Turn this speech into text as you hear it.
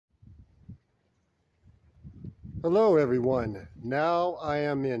Hello everyone. Now I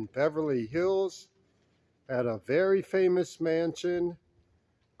am in Beverly Hills at a very famous mansion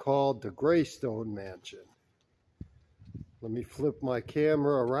called the Greystone Mansion. Let me flip my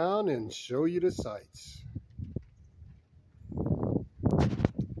camera around and show you the sights.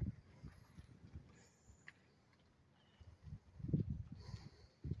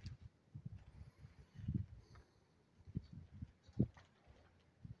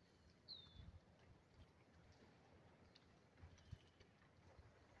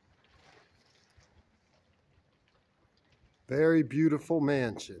 Very beautiful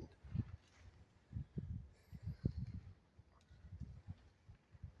mansion.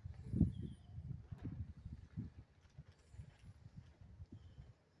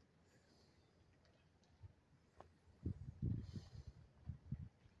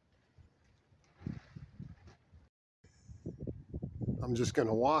 I'm just going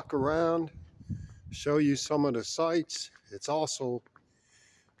to walk around, show you some of the sights. It's also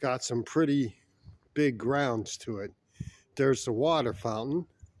got some pretty big grounds to it. There's the water fountain.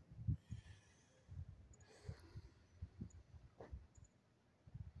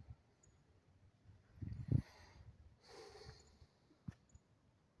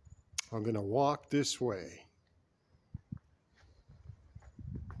 I'm going to walk this way.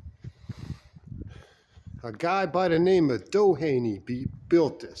 A guy by the name of Doheny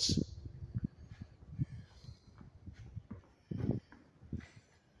built this.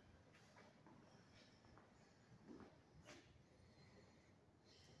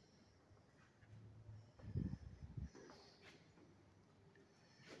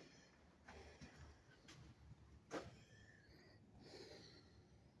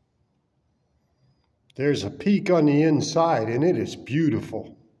 There's a peek on the inside, and it is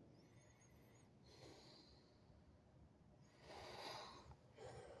beautiful.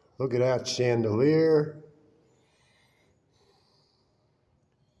 Look at that chandelier.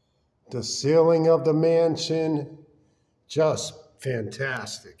 The ceiling of the mansion, just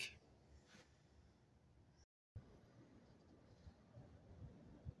fantastic.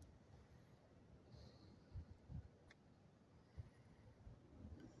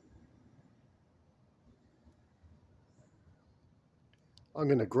 I'm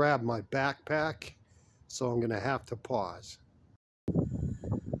going to grab my backpack, so I'm going to have to pause.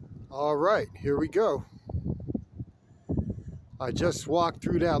 All right, here we go. I just walked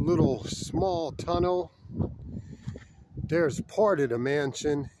through that little small tunnel. There's part of the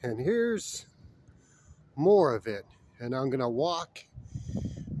mansion, and here's more of it. And I'm going to walk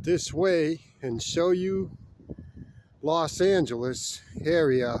this way and show you Los Angeles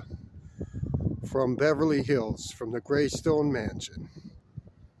area from Beverly Hills, from the Greystone Mansion.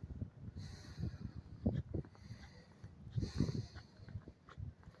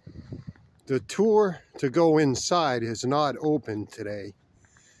 The tour to go inside is not open today,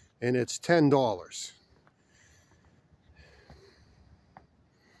 and it's $10.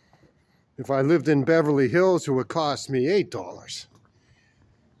 If I lived in Beverly Hills, it would cost me $8.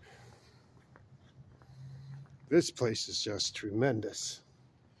 This place is just tremendous.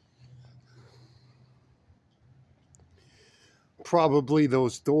 Probably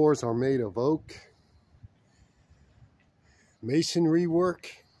those doors are made of oak. Masonry work.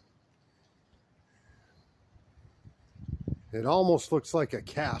 It almost looks like a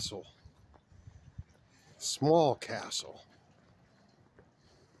castle. Small castle.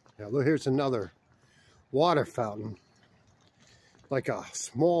 Now look, here's another water fountain. Like a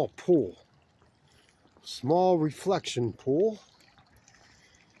small pool. Small reflection pool.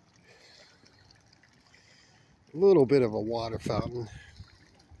 A little bit of a water fountain.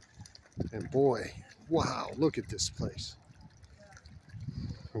 And boy, wow, look at this place.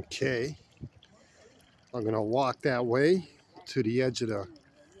 Okay. I'm going to walk that way to the edge of the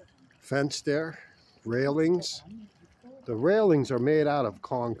fence there. Railings. The railings are made out of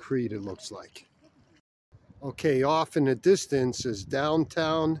concrete, it looks like. Okay, off in the distance is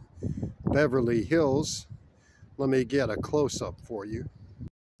downtown Beverly Hills. Let me get a close-up for you.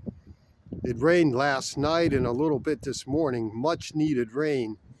 It rained last night and a little bit this morning. Much needed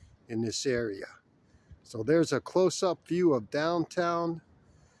rain in this area. So there's a close-up view of downtown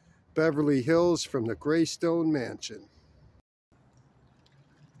Beverly Hills from the Greystone Mansion.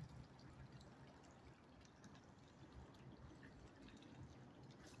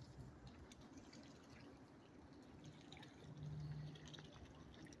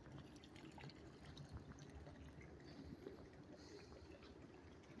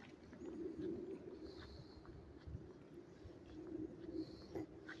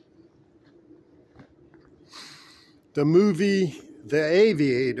 The movie The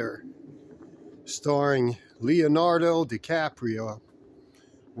Aviator, starring Leonardo DiCaprio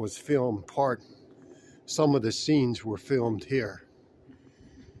was filmed some of the scenes were filmed here.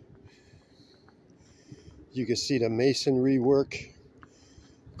 You can see the masonry work,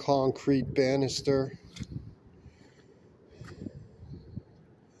 concrete banister.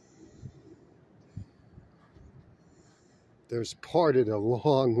 There's part of the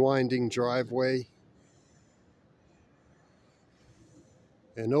long winding driveway.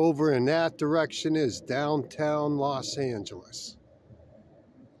 And over in that direction is downtown Los Angeles.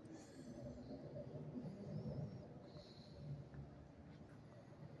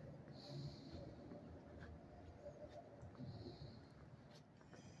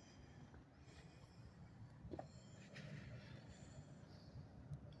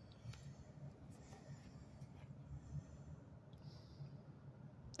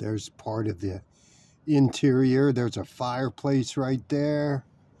 There's part of the interior. There's a fireplace right there.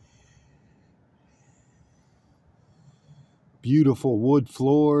 Beautiful wood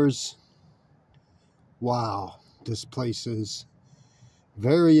floors. Wow, this place is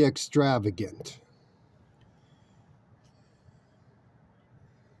very extravagant.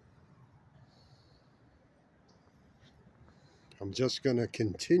 I'm just going to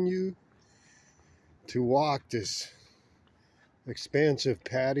continue to walk this expansive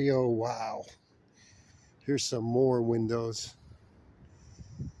patio. Wow. Here's some more windows.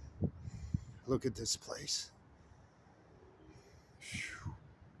 Look at this place. Whew.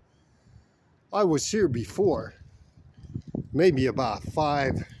 I was here before, maybe about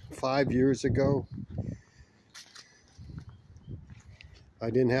five years ago. I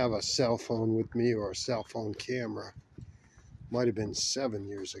didn't have a cell phone with me or a cell phone camera. Might have been 7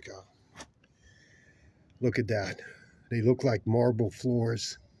 years ago. Look at that. They look like marble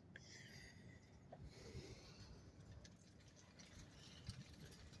floors.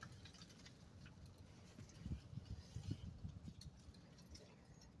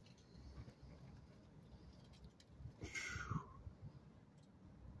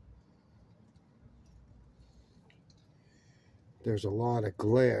 There's a lot of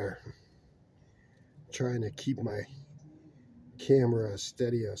glare. Trying to keep my camera as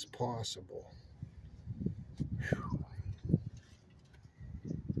steady as possible. Whew.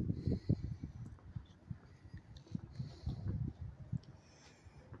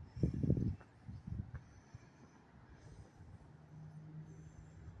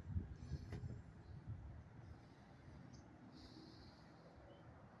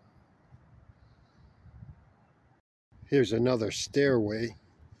 Here's another stairway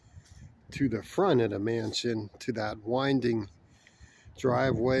to the front of the mansion, to that winding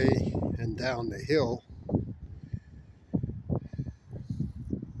driveway and down the hill.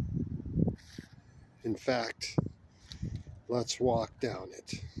 In fact, let's walk down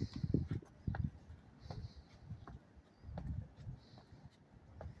it.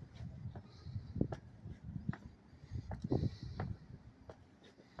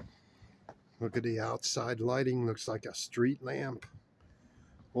 Look at the outside lighting, looks like a street lamp.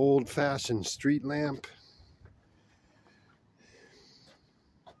 Old-fashioned street lamp.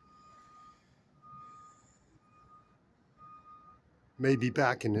 Maybe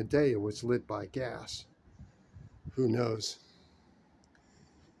back in the day it was lit by gas. Who knows?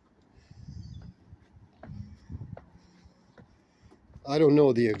 I don't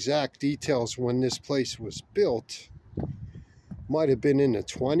know the exact details when this place was built. Might have been in the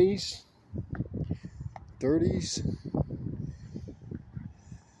 20s, 30s.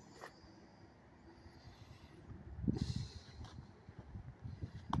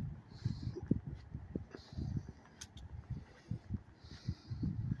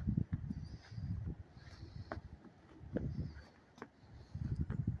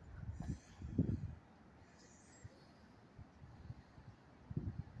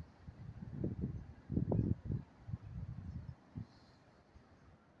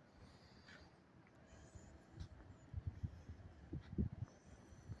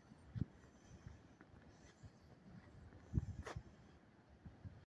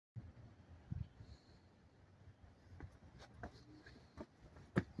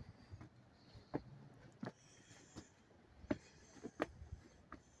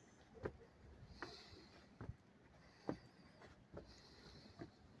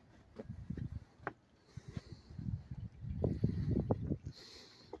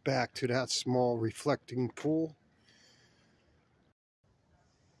 Back to that small reflecting pool.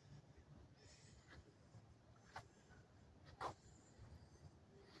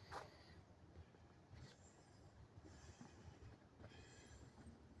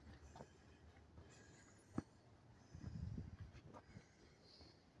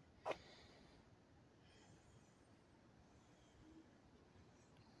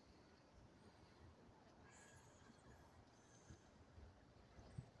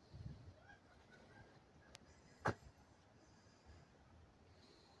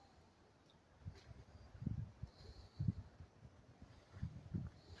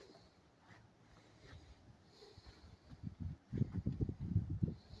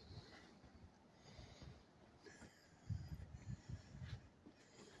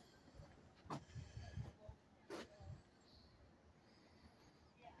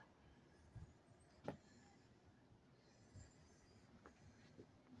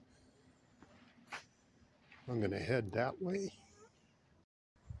 I'm going to head that way.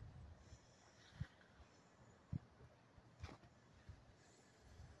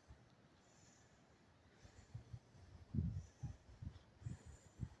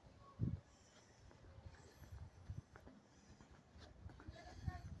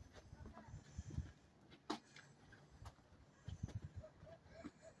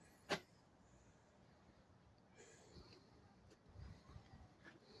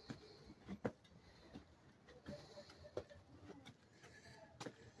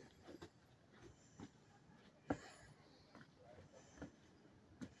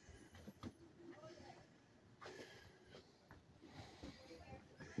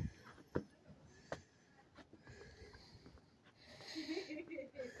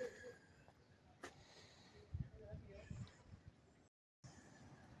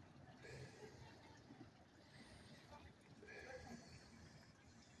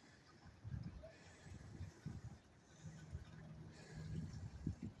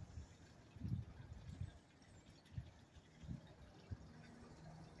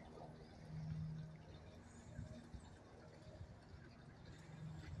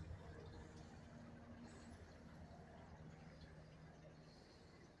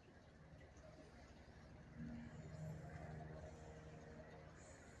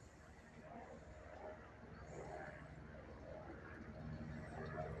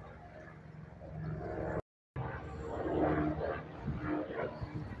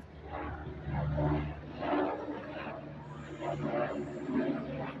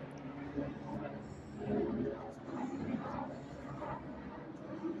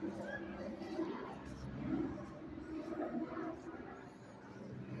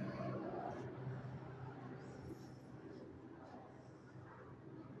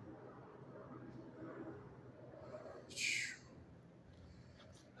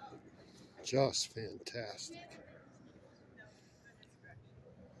 Just fantastic.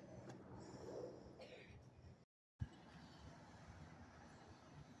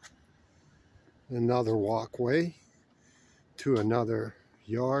 Another walkway to another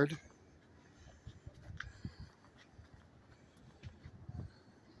yard.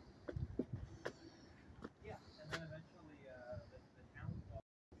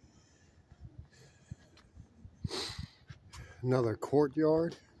 Another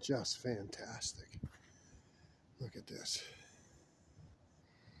courtyard. Just fantastic. Look at this.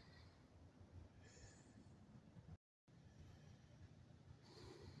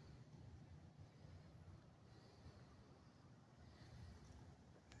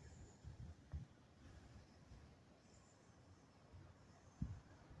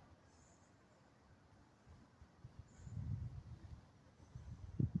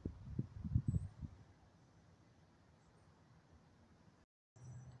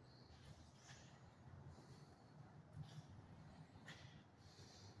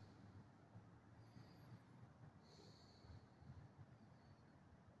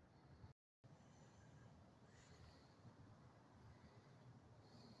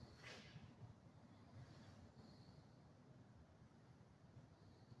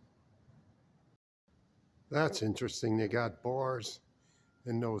 That's interesting. They got bars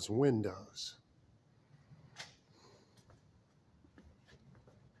in those windows.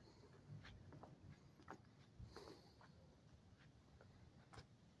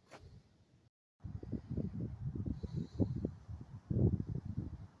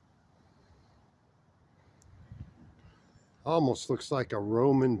 Almost looks like a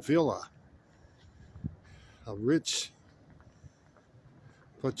Roman villa. A rich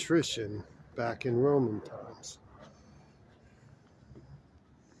patrician back in Roman times.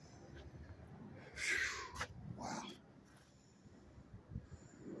 Wow.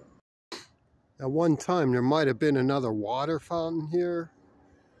 At one time, there might have been another water fountain here,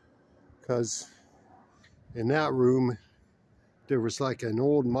 because in that room, there was like an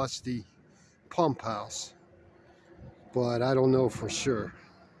old musty pump house, but I don't know for sure.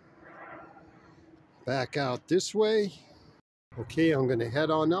 Back out this way. Okay, I'm gonna head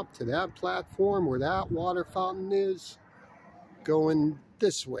on up to that platform where that water fountain is, going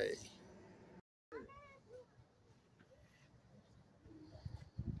this way.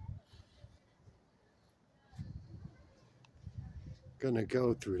 Gonna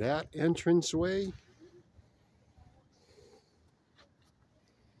go through that entranceway.